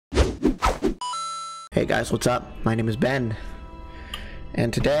Hey guys, what's up? My name is Ben,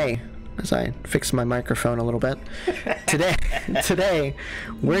 and today, as I fix my microphone a little bit, today,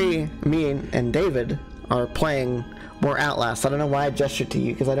 me and David are playing more Outlast. I don't know why I gestured to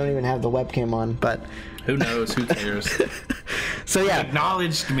you, because I don't even have the webcam on, but... Who knows? Who cares? So yeah.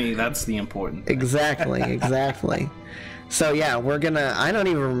 Acknowledged me, that's the important thing. Exactly. So yeah, we're gonna... I don't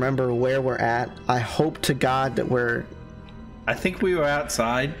even remember where we're at. I hope to God that we're... I think we were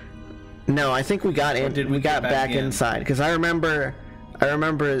outside. No, I think we got in. We got back inside because I remember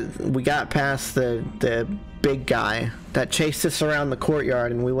we got past the big guy that chased us around the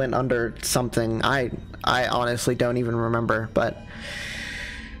courtyard, and we went under something. I honestly don't even remember, but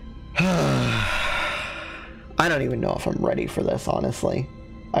I don't even know if I'm ready for this. Honestly,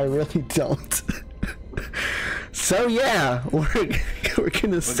 I really don't. So yeah, we're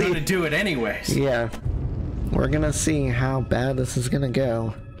gonna see. We're gonna do it anyways. Yeah, we're gonna see how bad this is gonna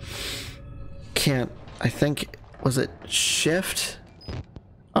go. I think, was it shift?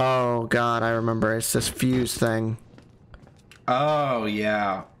 Oh god, I remember, it's this fuse thing. Oh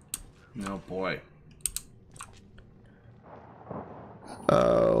yeah. Oh boy.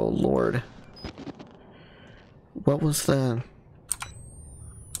 Oh lord. What was the...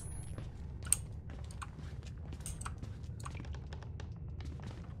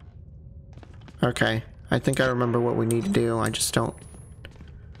 Okay, I think I remember what we need to do, I just don't...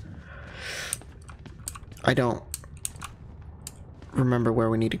 I don't remember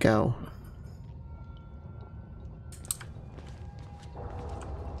where we need to go.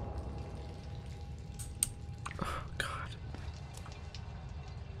 Oh god.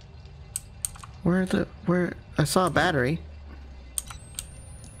 Where I saw a battery.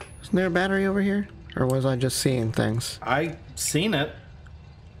 Isn't there a battery over here? Or was I just seeing things? I seen it.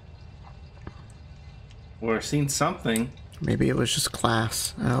 Or seen something. Maybe it was just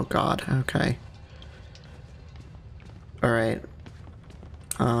glass. Oh god, okay. Alright.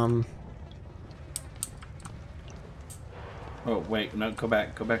 Oh wait, no, go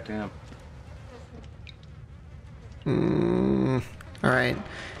back to him. Alright.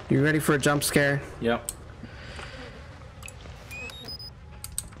 You ready for a jump scare? Yep.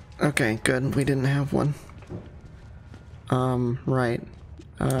 Okay, good. We didn't have one. Right.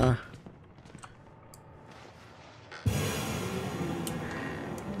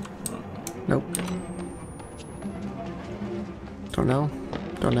 Nope. Don't know.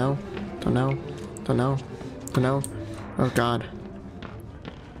 Oh god.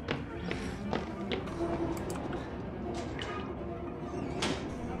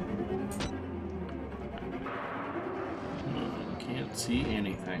 Can't see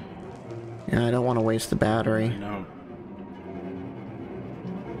anything. Yeah, I don't want to waste the battery. No.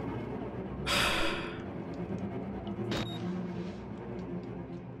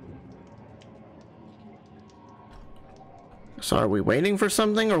 So are we waiting for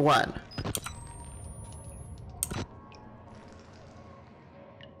something or what?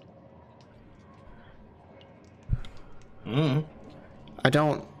 I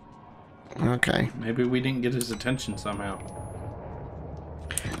don't... Okay. Maybe we didn't get his attention somehow.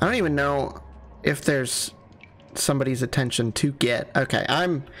 I don't even know if there's somebody's attention to get. Okay, I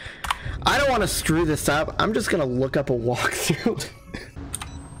don't want to screw this up. I'm just gonna look up a walkthrough.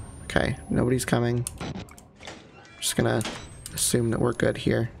 Okay, nobody's coming. Just gonna assume that we're good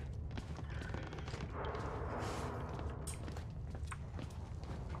here.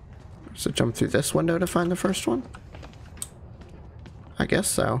 So jump through this window to find the first one? I guess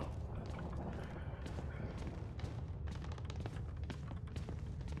so.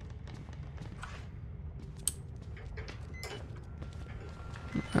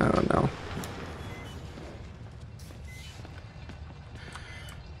 I don't know.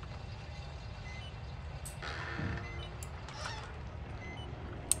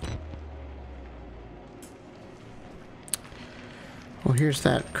 Well, here's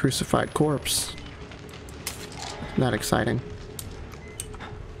that crucified corpse. Not exciting.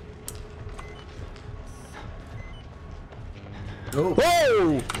 Oh.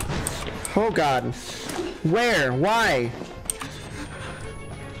 Whoa! Oh god. Where? Why?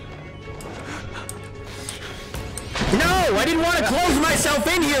 No! I didn't want to close myself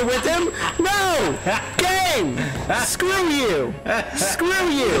in here with him! No! Game! Screw you! Screw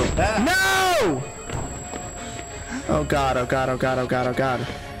you! No! Oh god, oh god, oh god, oh god, oh god.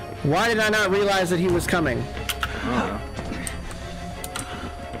 Why did I not realize that he was coming?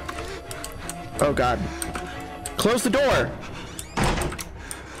 Oh god. Close the door!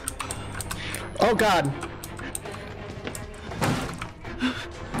 Oh god.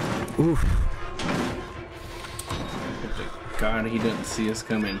 Oof. God, he didn't see us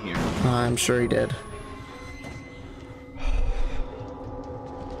come in here. I'm sure he did.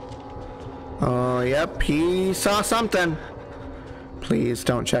 Oh, yep, he saw something. Please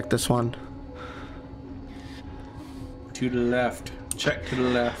don't check this one. To the left. Check to the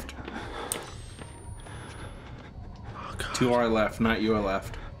left. Oh, God. To our left, not your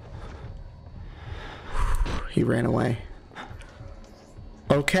left. He ran away.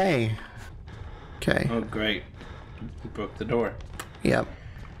 Okay. Okay. Oh, great. We broke the door. Yep.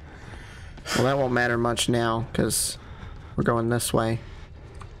 Well, that won't matter much now, because we're going this way.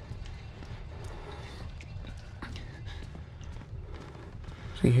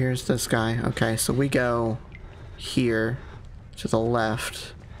 See, here's this guy. Okay, so we go here to the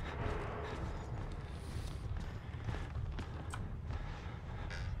left.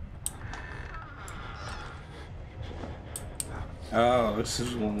 Oh, this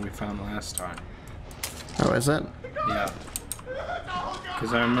is the one we found last time. Oh, is it? Yeah.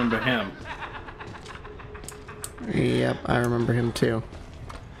 Because I remember him. Yep, I remember him too.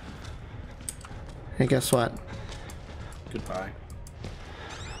 Hey, guess what? Goodbye.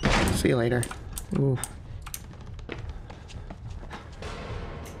 See you later. Ooh.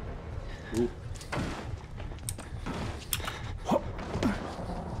 Ooh.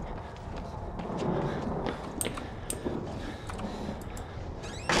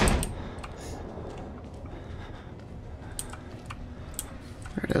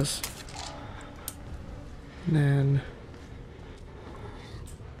 There it is. And then...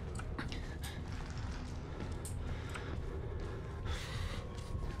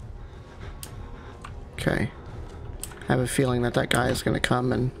 Okay. I have a feeling that that guy is going to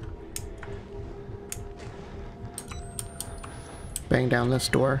come and bang down this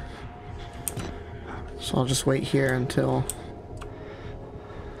door. So I'll just wait here until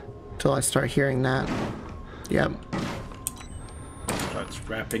I start hearing that. Yep. Starts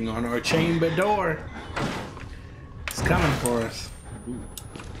rapping on our chamber door. It's coming for us. Ooh.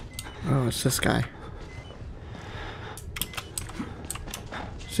 Oh, it's this guy.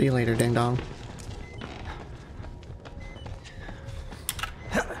 See you later, ding dong.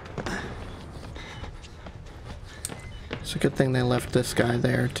 It's a good thing they left this guy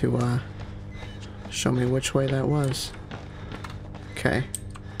there to show me which way that was. Okay.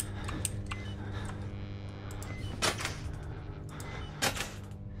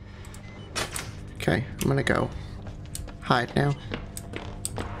 Okay, I'm gonna go hide now.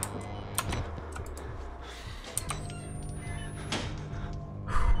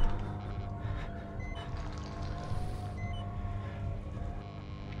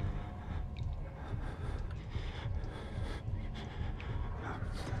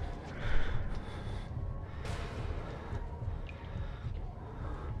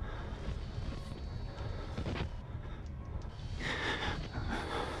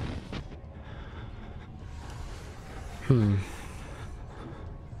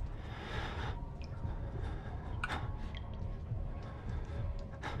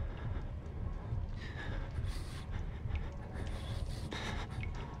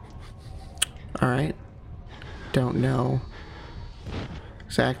 Alright. Don't know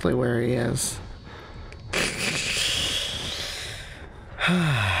exactly where he is.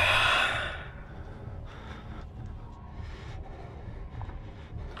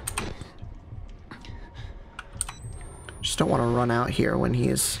 Just don't want to run out here when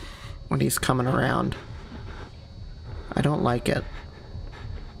he's coming around. I don't like it.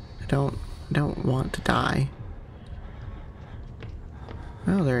 I don't want to die.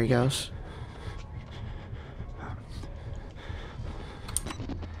 Oh, there he goes.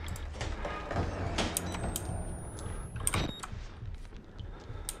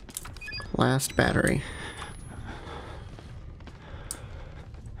 Last battery.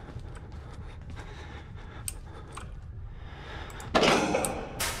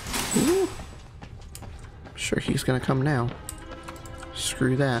 Ooh. Sure he's gonna come now.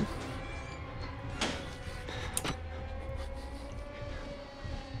 Screw that.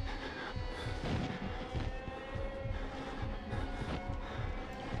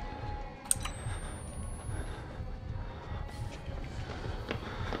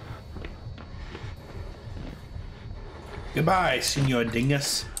 Goodbye, Senor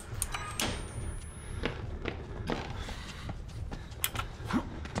Dingus.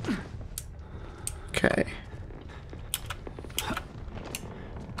 Okay.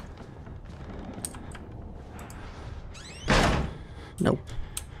 Nope.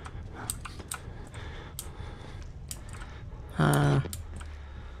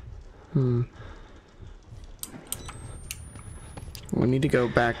 We need to go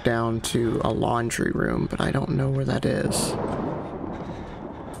back down to a laundry room, but I don't know where that is.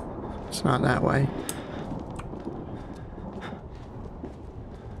 It's not that way.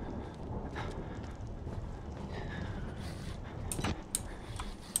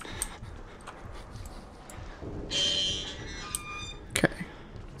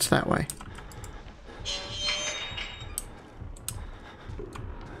 that way?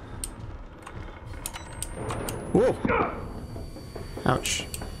 Whoa! Ouch.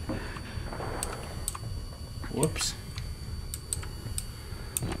 Whoops.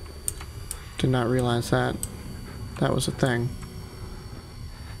 Did not realize that. That was a thing.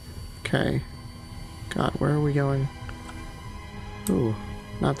 Okay. God, where are we going? Ooh,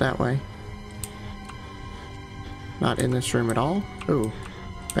 not that way. Not in this room at all? Ooh,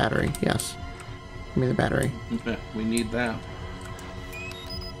 battery, yes. Give me the battery. We need that.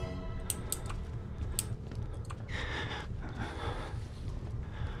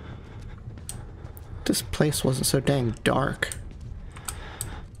 This place wasn't so dang dark.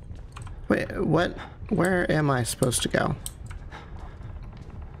 Wait, what? Where am I supposed to go?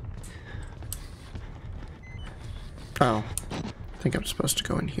 Oh, I think I'm supposed to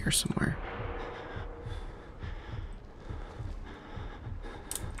go in here somewhere.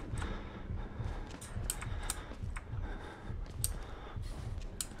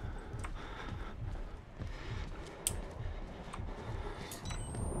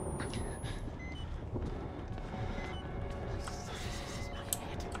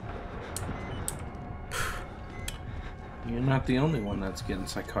 You're not the only one that's getting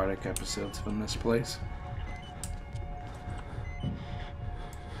psychotic episodes from this place.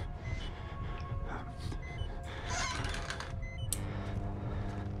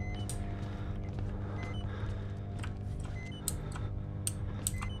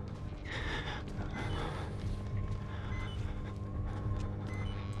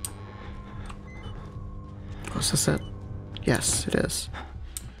 Was this it? Yes, it is.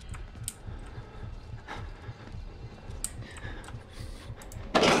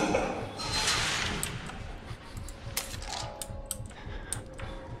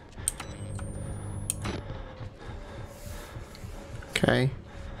 Okay.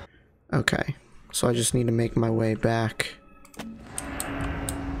 Okay. So I just need to make my way back.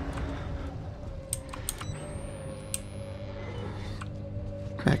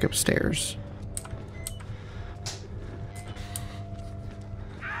 Back upstairs.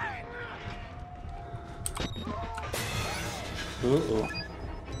 Uh-oh.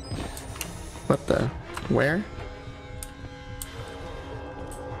 What the? Where?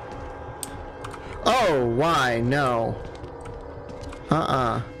 Oh, why? No.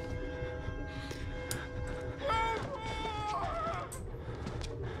 Uh-uh.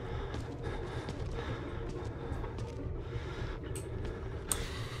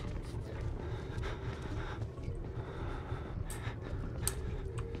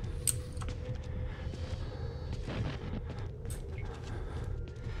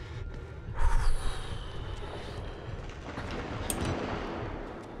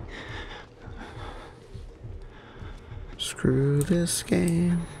 Screw this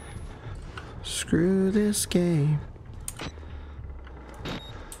game. Screw this game.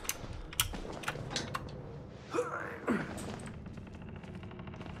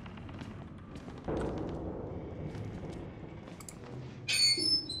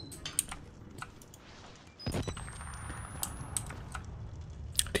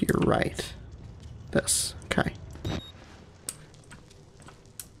 To your right. This. Okay.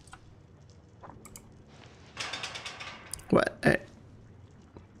 What?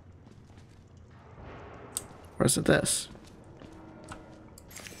 Or is it this?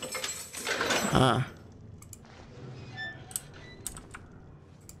 Ah.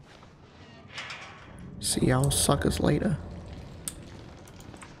 See y'all suckers later.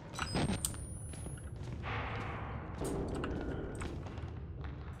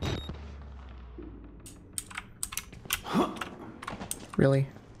 Really?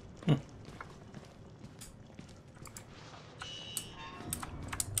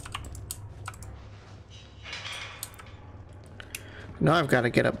 No, I've got to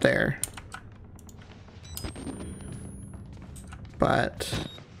get up there. But...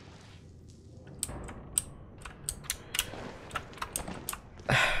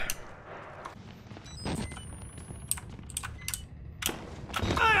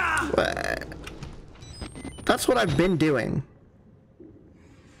 That's what I've been doing.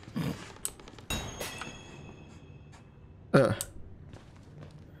 Ugh.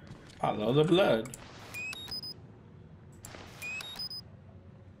 Follow the blood.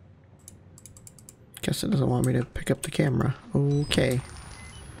 Guess it doesn't want me to pick up the camera. Okay.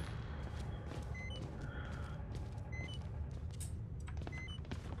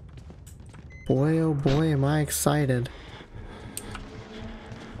 Boy, oh boy, am I excited.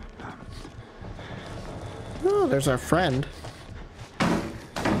 Oh, there's our friend.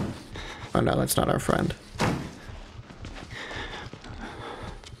 Oh no, that's not our friend.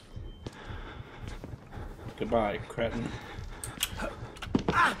 Goodbye, cretin.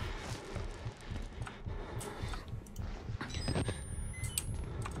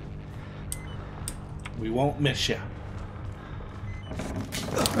 We won't miss you.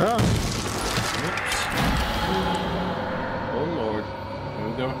 Oh. Oops. Oh lord. Here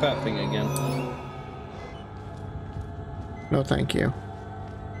we go with that thing again. No, thank you.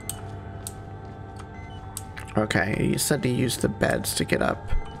 Okay, you said to use the beds to get up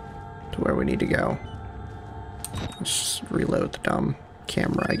to where we need to go. Let's just reload the dumb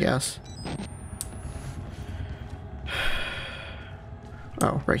camera, I guess.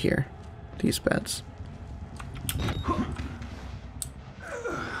 Oh, right here. These beds.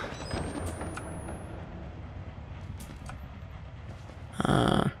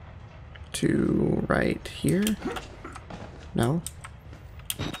 To right here? No?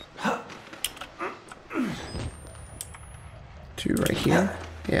 To right here?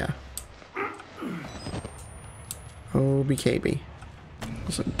 Yeah. Oh, BKB.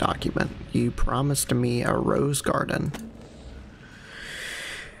 There's a document. You promised me a rose garden.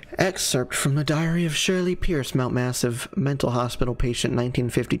 Excerpt from the diary of Shirley Pierce, Mount Massive mental hospital patient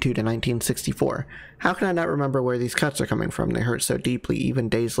 1952 to 1964. How can I not remember where these cuts are coming from? They hurt so deeply, even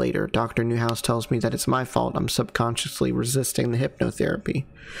days later. Dr. Newhouse tells me that it's my fault. I'm subconsciously resisting the hypnotherapy.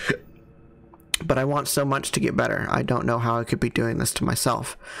 But I want so much to get better. I don't know how I could be doing this to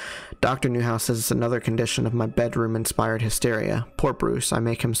myself. Dr. Newhouse says it's another condition of my bedroom-inspired hysteria. Poor Bruce, I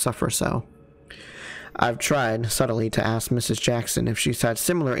make him suffer so. I've tried, subtly, to ask Mrs. Jackson if she's had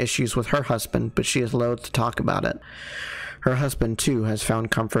similar issues with her husband, but she is loath to talk about it. Her husband, too, has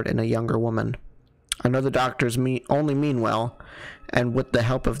found comfort in a younger woman. I know the doctors only mean well, and with the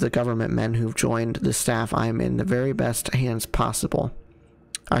help of the government men who've joined the staff, I am in the very best hands possible.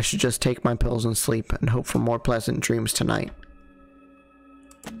 I should just take my pills and sleep, and hope for more pleasant dreams tonight.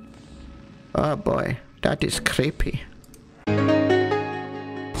 Oh boy, that is creepy.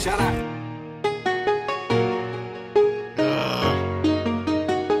 Shut up!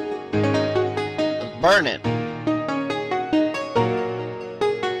 Burn it.